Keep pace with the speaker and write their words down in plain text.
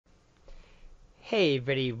Hey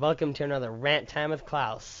everybody, welcome to another Rant Time with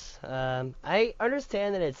Klaus. I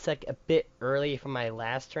understand that it's like a bit early for my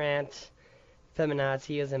last rant,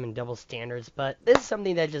 feminazism and double standards, but this is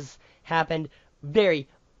something that just happened very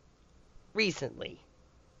recently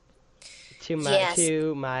to my Yes.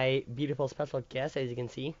 to my beautiful special guest, as you can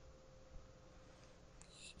see.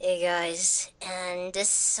 Hey guys, and this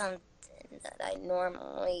is something that I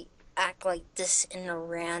normally act like this in a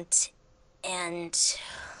rant, and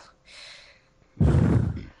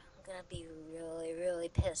I'm gonna be really, really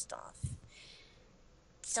pissed off.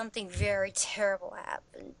 Something very terrible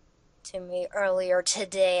happened to me earlier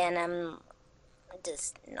today, and I'm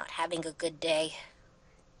just not having a good day.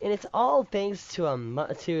 And it's all thanks to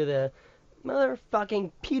to the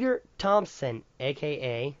motherfucking Peter Thompson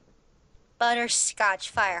AKA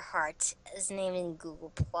Butterscotch Fireheart is named in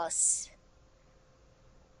Google Plus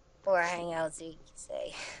or Hangouts, you can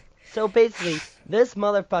say. So basically, this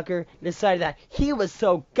motherfucker decided that he was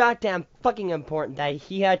so goddamn fucking important that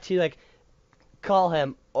he had to like call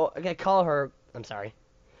her. I'm sorry,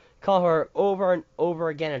 call her over and over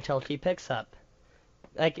again until she picks up.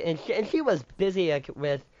 And she was busy like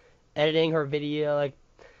with editing her video. Like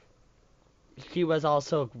she was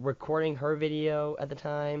also recording her video at the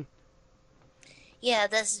time. Yeah,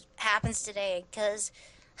 this happens today because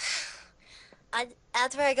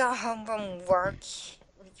after I got home from work,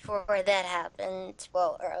 before that happened,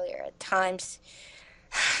 well, earlier at times,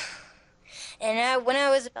 and when I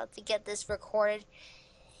was about to get this recorded,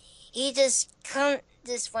 he just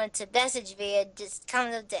wanted to message me and just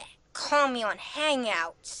come to call me on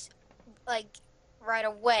Hangouts, like right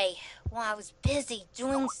away while I was busy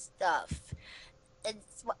doing stuff.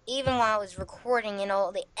 It's, even while I was recording and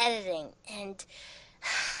all the editing, and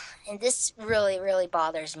this really, really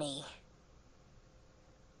bothers me.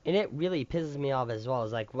 And it really pisses me off as well.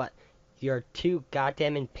 It's like, what? You're too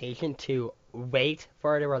goddamn impatient to wait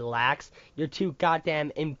for her to relax. You're too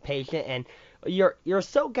goddamn impatient, and you're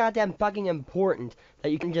so goddamn fucking important that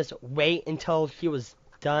you can just wait until she was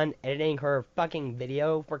done editing her fucking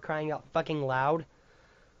video for crying out fucking loud.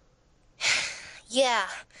 Yeah,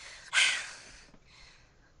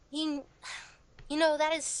 you, you know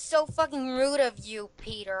that is so fucking rude of you,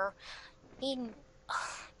 Peter. He,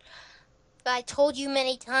 I told you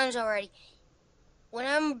many times already. When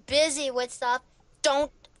I'm busy with stuff,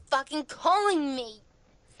 don't fucking calling me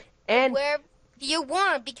And wherever you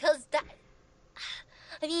want because that.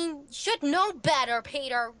 I mean, you should know better,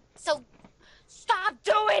 Peter. So stop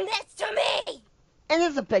doing this to me. and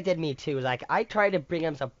this affected me too. Like I tried to bring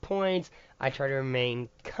up some points. I tried to remain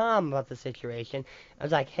calm about the situation. I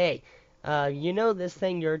was like, hey, you know this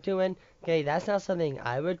thing you're doing? Okay, that's not something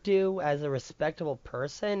I would do as a respectable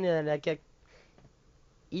person. And I get,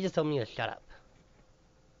 you just told me to shut up.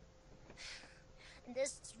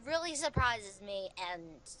 This really surprises me. And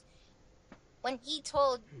when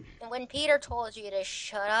when Peter told you to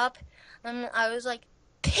shut up, I was like,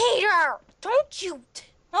 Peter, don't you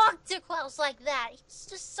talk to Klaus like that. He's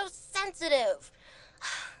just so sensitive.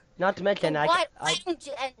 Not to mention, So why don't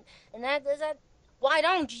you and that is that why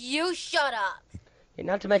don't you shut up?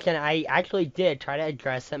 not to mention, I actually did try to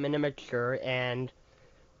address them in a mature and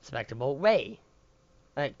respectable way,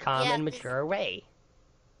 a calm Yeah, and mature way.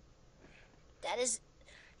 that is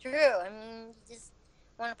true. I mean, you just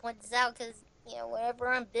want to point this out because whenever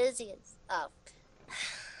I'm busy and stuff,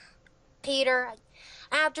 Peter,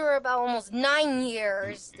 after about almost 9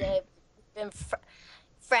 years that I've been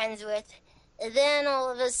friends with, then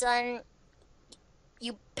all of a sudden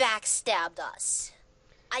you backstabbed us.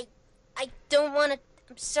 I I don't want to.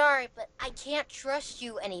 I'm sorry, but I can't trust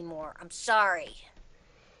you anymore. I'm sorry.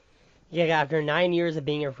 Yeah, after 9 years of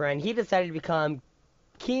being your friend, he decided to become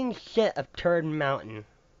king shit of Turd Mountain.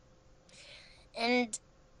 And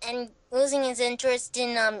losing his interest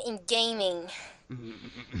in gaming.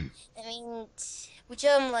 I mean, which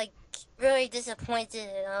I'm like really disappointed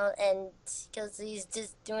and because he's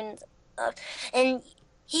just doing stuff, and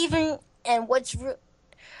even and what's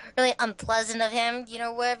really unpleasant of him,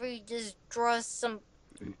 wherever he just draws some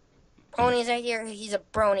ponies right here. He's a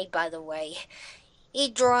brony, by the way. He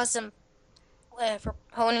draws some for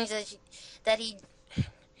ponies that he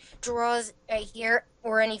draws right here,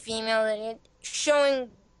 or any female that showing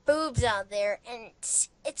boobs out there, and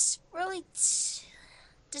it's really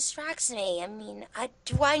distracts me. I mean,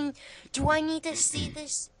 do I need to see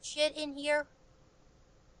this shit in here?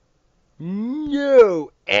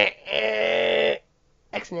 No!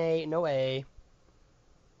 X-nay, no way.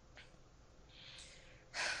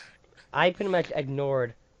 I pretty much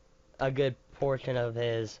ignored a good portion of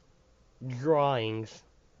his drawings,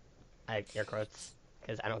 I air quotes,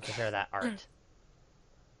 because I don't consider that art.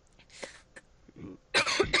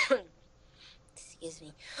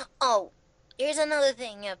 no. Here's another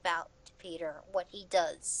thing about Peter, what he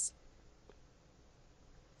does.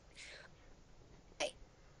 Okay.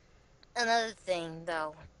 Another thing,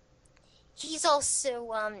 though. He's also,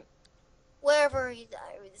 wherever I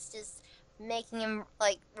was just making him,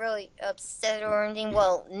 like, really upset or anything.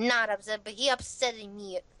 Well, not upset, but he upsetted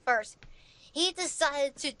me at first. He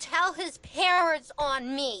decided to tell his parents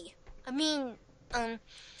on me. I mean,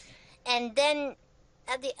 and then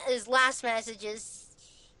at his last messages,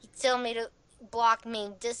 he told me to block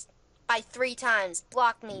me just by 3 times.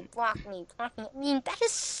 Block me, block me, block me. I mean, that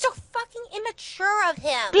is so fucking immature of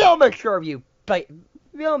him. Real mature of you, but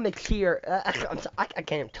real mature. I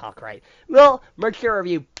can't even talk right. Real mature of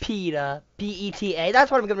you, PETA, PETA.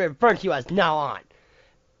 That's what I'm going to refer to you as now on.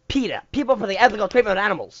 PETA, People for the Ethical Treatment of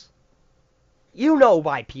Animals. You know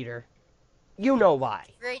why, Peter. You know why.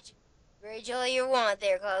 Rage all you want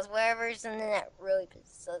there, cause whatever's in the net really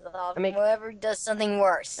pisses us off. I mean, whoever does something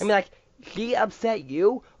worse. I mean, like, she upset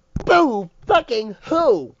you? Boo fucking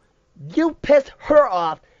who? You pissed her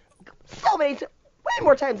off so many way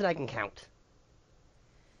more times than I can count.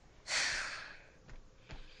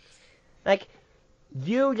 Like,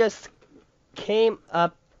 you just came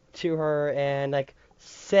up to her and, like,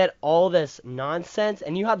 said all this nonsense,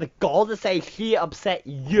 and you have the gall to say she upset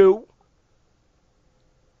you?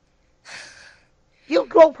 You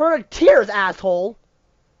drove her to tears, asshole!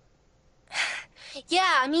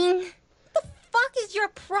 Yeah, I mean, what the fuck is your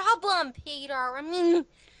problem, Peter? I mean,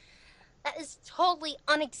 that is totally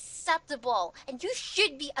unacceptable, and you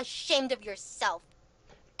should be ashamed of yourself.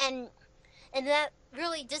 And that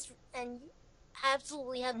really just, and you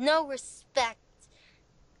absolutely have no respect,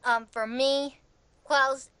 for me,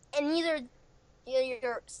 Klaus, and neither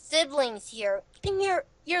your siblings here, even your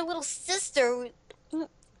little sister.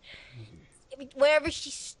 Wherever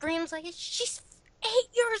she screams like it, she's 8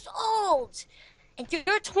 years old, and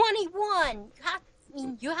you're 21.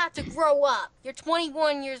 You have to grow up. You're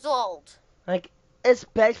 21 years old. Like,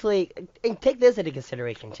 especially, and take this into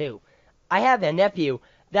consideration too. I have a nephew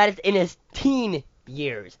that is in his teen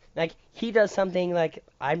years. Like, he does something like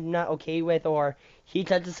I'm not okay with, or he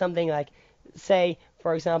touches something like, say,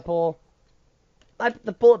 for example, like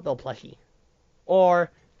the Bullet Bill plushie,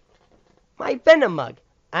 or my Venom mug.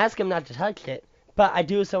 I ask him not to touch it, but I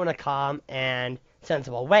do so in a calm and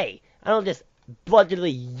sensible way. I don't just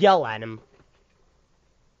bludgeoningly yell at him.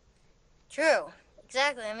 True,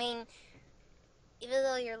 exactly. I mean, even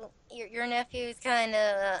though your nephew is kind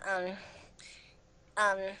of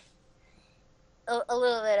a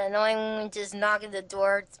little bit annoying when just knocking the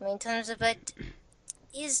door many times, but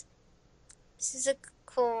he's a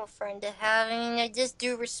cool friend to have. I mean, I just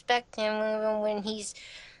do respect him even when he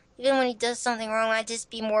does something wrong. I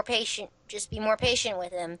just be more patient. Just be more patient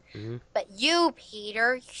with him. Mm-hmm. But you,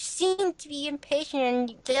 Peter, you seem to be impatient and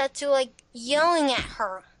you get to like yelling at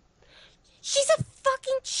her. She's a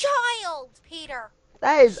fucking child, Peter.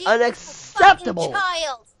 That is unacceptable. A fucking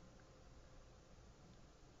child.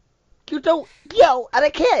 You don't yell at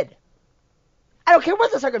a kid. I don't care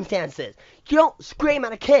what the circumstance is. You don't scream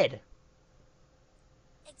at a kid.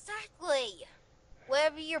 Exactly.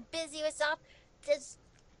 Wherever you're busy with stuff, just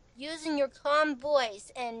using your calm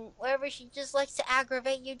voice, and wherever she just likes to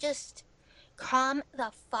aggravate you, just calm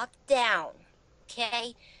the fuck down.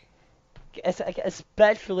 Okay?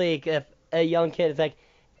 Especially if a young kid is like,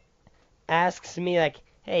 asks me like,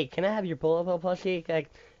 hey, can I have your Bullet Bill plushie?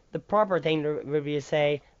 Like, the proper thing would be to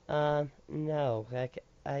say, no, like,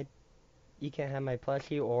 you can't have my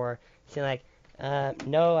plushie, or say like,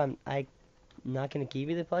 no, I'm not gonna give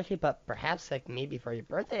you the plushie, but perhaps like maybe for your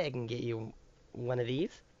birthday I can get you one of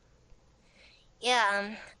these.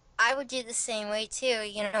 Yeah, I would do the same way too,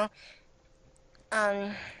 you know.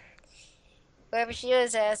 Wherever she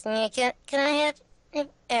was asking me, can I have,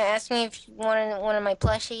 ask me if you wanted one of my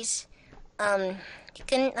plushies. You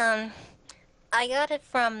can, I got it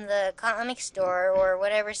from the comic store or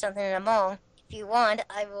whatever, something in the mall. If you want,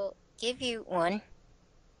 I will give you one.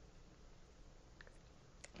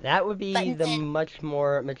 That would be the much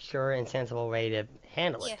more mature and sensible way to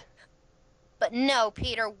handle it. But no,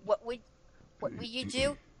 Peter, what would you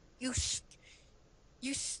do? You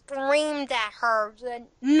screamed at her. Then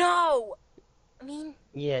no. I mean.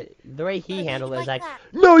 Yeah, the way he handled it is like,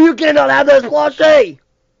 no, you cannot have this plushie.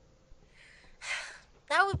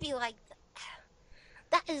 That would be like,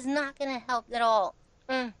 that is not gonna help at all.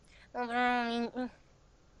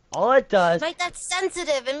 All it does. Like, that's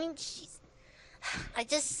sensitive. I mean, I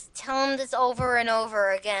just tell him this over and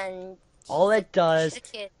over again. All it does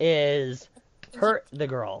is hurt the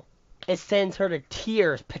girl. It sends her to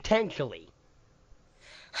tears, potentially.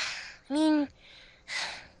 I mean,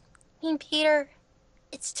 Peter,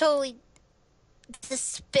 It's totally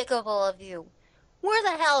despicable of you. Where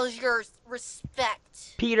the hell is your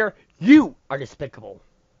respect? Peter, you are despicable.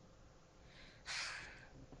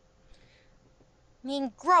 I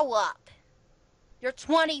mean, grow up. You're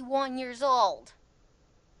 21 years old.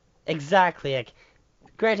 Exactly. Like,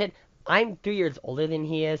 granted, I'm 3 years older than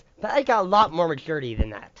he is, but I got a lot more maturity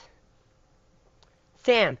than that.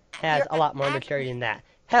 Sam has You're a lot more act. maturity than that.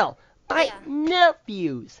 Hell, my Yeah,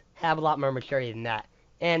 nephews have a lot more maturity than that.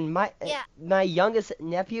 And yeah, my youngest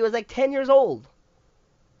nephew is like 10 years old.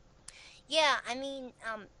 yeah. I mean,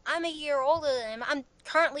 I'm a year older than him. I'm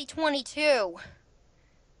currently 22,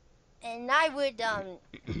 and I would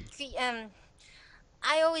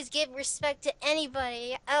I always give respect to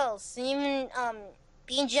anybody else, even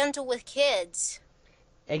being gentle with kids.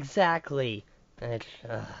 Exactly. Oh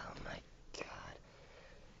my god.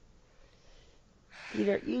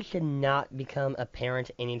 Peter, you should not become a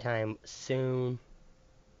parent anytime soon.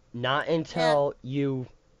 Not Yeah, until you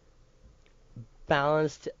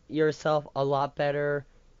balanced yourself a lot better.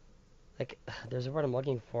 Like, there's a word I'm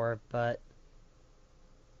looking for, but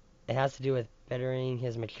it has to do with bettering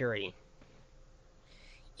his maturity.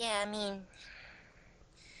 yeah.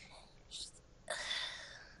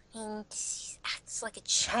 He acts like a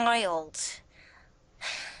child.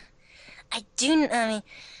 I do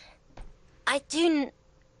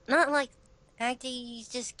not like the fact that he's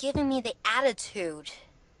just giving me the attitude.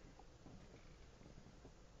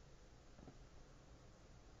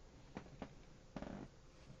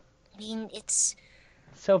 I mean, it's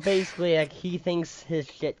So basically, like, he thinks his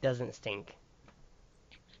shit doesn't stink.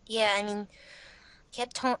 yeah. I mean,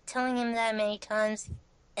 kept telling him that many times,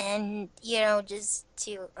 and just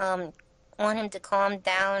to want him to calm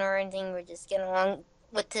down or anything. We're just getting along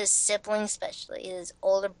with his siblings, especially his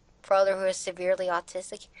older brother who is severely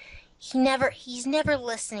autistic. He's never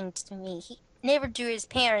listening to me. He never to his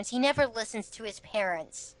parents. He never listens to his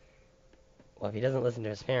parents. Well, if he doesn't listen to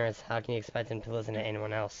his parents, how can you expect him to listen to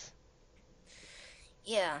anyone else?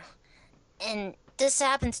 Yeah, and this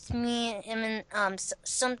happens to me him in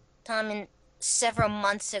sometime in several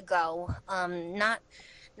months ago. Not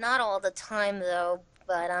all the time though,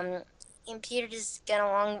 but and Peter just get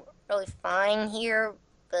along really fine here.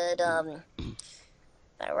 But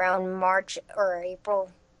around March or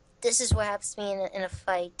April, this is what happens to me in a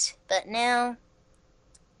fight. But now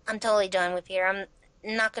I'm totally done with Peter. I'm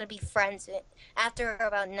not gonna be friends with. After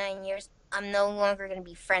about 9 years, I'm no longer gonna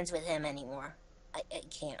be friends with him anymore. I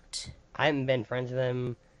can't. I haven't been friends with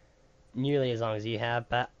him nearly as long as you have,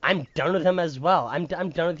 but I'm done with him as well. I'm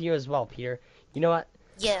done with you as well, Peter. You know what?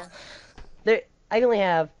 Yeah, I only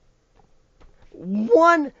have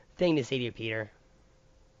one thing to say to you, Peter.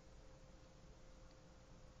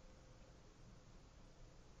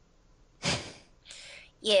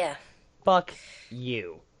 yeah. Fuck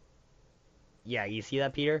you. Yeah, you see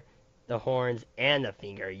that, Peter? The horns and the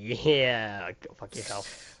finger. Yeah, go fuck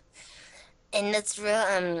yourself. And that's real.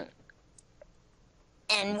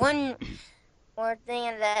 And one more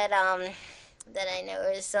thing that I know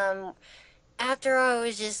is after I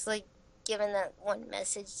was just like given that one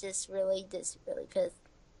message, just really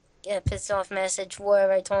pissed off message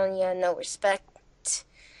where I told him you had no respect,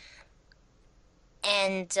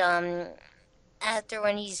 and after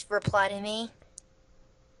when he's replied to me,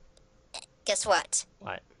 guess what?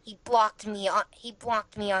 What? He blocked me on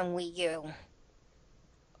Wii U.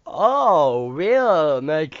 Oh, real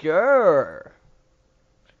mature.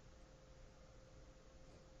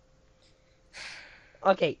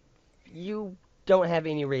 Okay, you don't have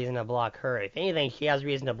any reason to block her. If anything, she has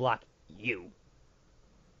reason to block you.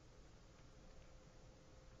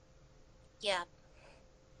 Yeah,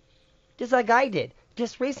 Just like I did,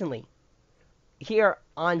 just recently. Here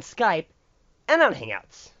on Skype and on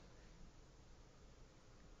Hangouts.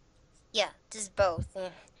 yeah, just both. Yeah.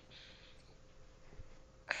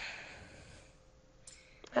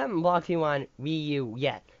 I haven't blocked you on Wii U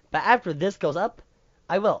yet, but after this goes up,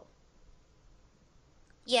 I will.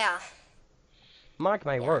 Yeah, Mark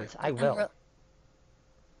my yeah. words, I will.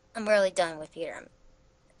 I'm really done with Peter.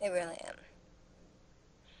 I really am.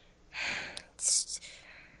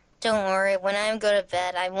 Don't worry, when I go to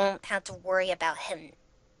bed, I won't have to worry about him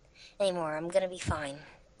anymore. I'm gonna be fine.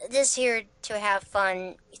 Just here to have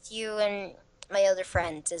fun with you and my other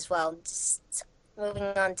friends as well. Just moving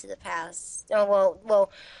on to the past. Oh,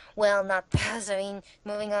 not past. I mean,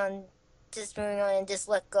 moving on and just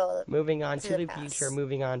let go Moving on to to the the future, past.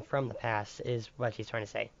 moving on from the past is what she's trying to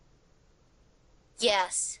say.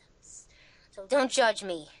 Yes. So don't judge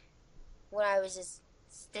me when I was just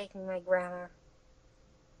stating my grammar.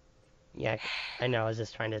 Yeah, I know, I was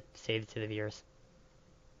just trying to say it to the viewers.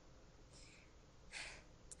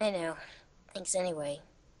 I know. Thanks anyway.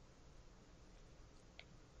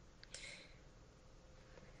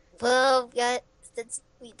 Well,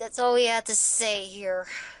 that's all we had to say here.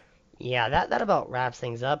 Yeah, that about wraps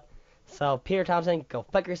things up. So, Peter Thompson, go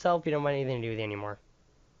fuck yourself. We don't want anything to do with you anymore.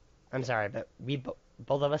 I'm sorry, but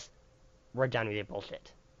both of us, we're done with your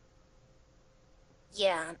bullshit.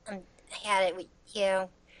 Yeah, I had it.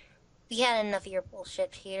 We had enough of your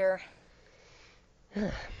bullshit, Peter.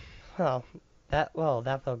 That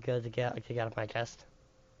felt good to get off my chest.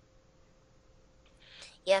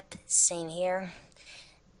 Yep, same here.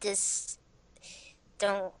 This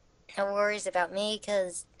don't no worries about me,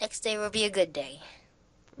 cause next day will be a good day.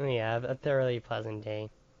 Yeah, a thoroughly pleasant day.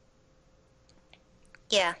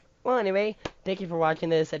 Yeah, Well, anyway, thank you for watching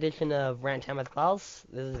this edition of Rant Time with Klaus.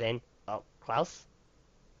 This is in Klaus,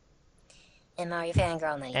 and and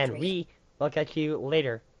MarioFanGirl93. we will catch you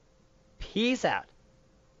later. Peace out.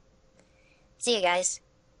 See you guys.